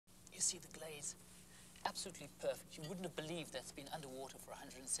you see the glaze? Absolutely perfect. You wouldn't have believed that's been underwater for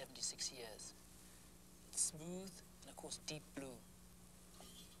 176 years. It's smooth and, of course, deep blue.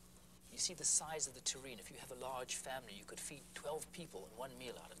 You see the size of the tureen. If you have a large family, you could feed 12 people in one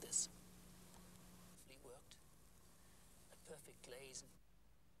meal out of this. Beautifully worked. A perfect glaze.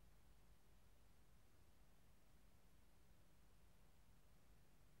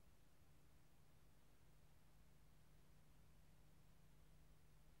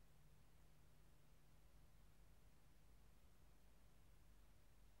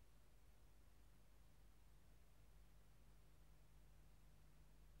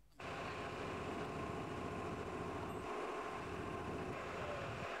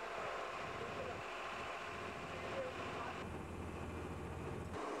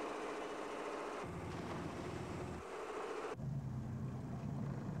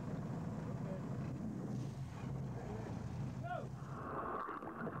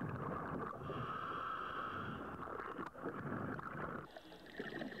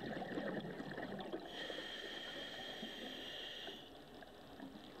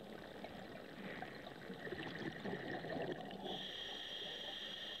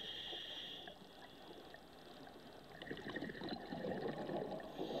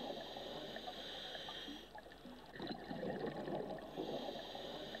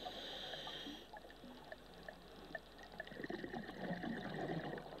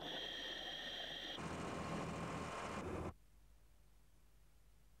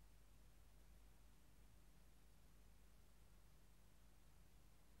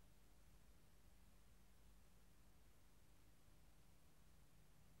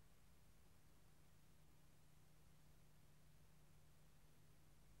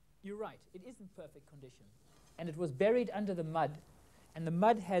 You're right, it is in perfect condition. And it was buried under the mud, and the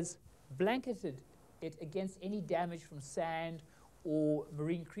mud has blanketed it against any damage from sand or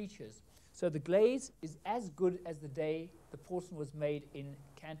marine creatures. So the glaze is as good as the day the porcelain was made in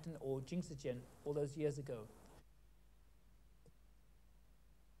Canton or Fujian all those years ago.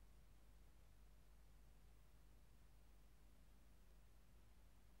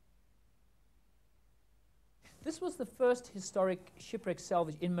 This was the first historic shipwreck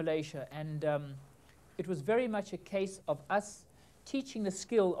salvage in Malaysia, and it was very much a case of us teaching the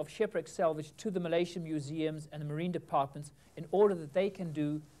skill of shipwreck salvage to the Malaysian museums and the marine departments in order that they can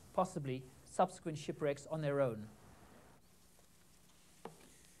do, possibly, subsequent shipwrecks on their own.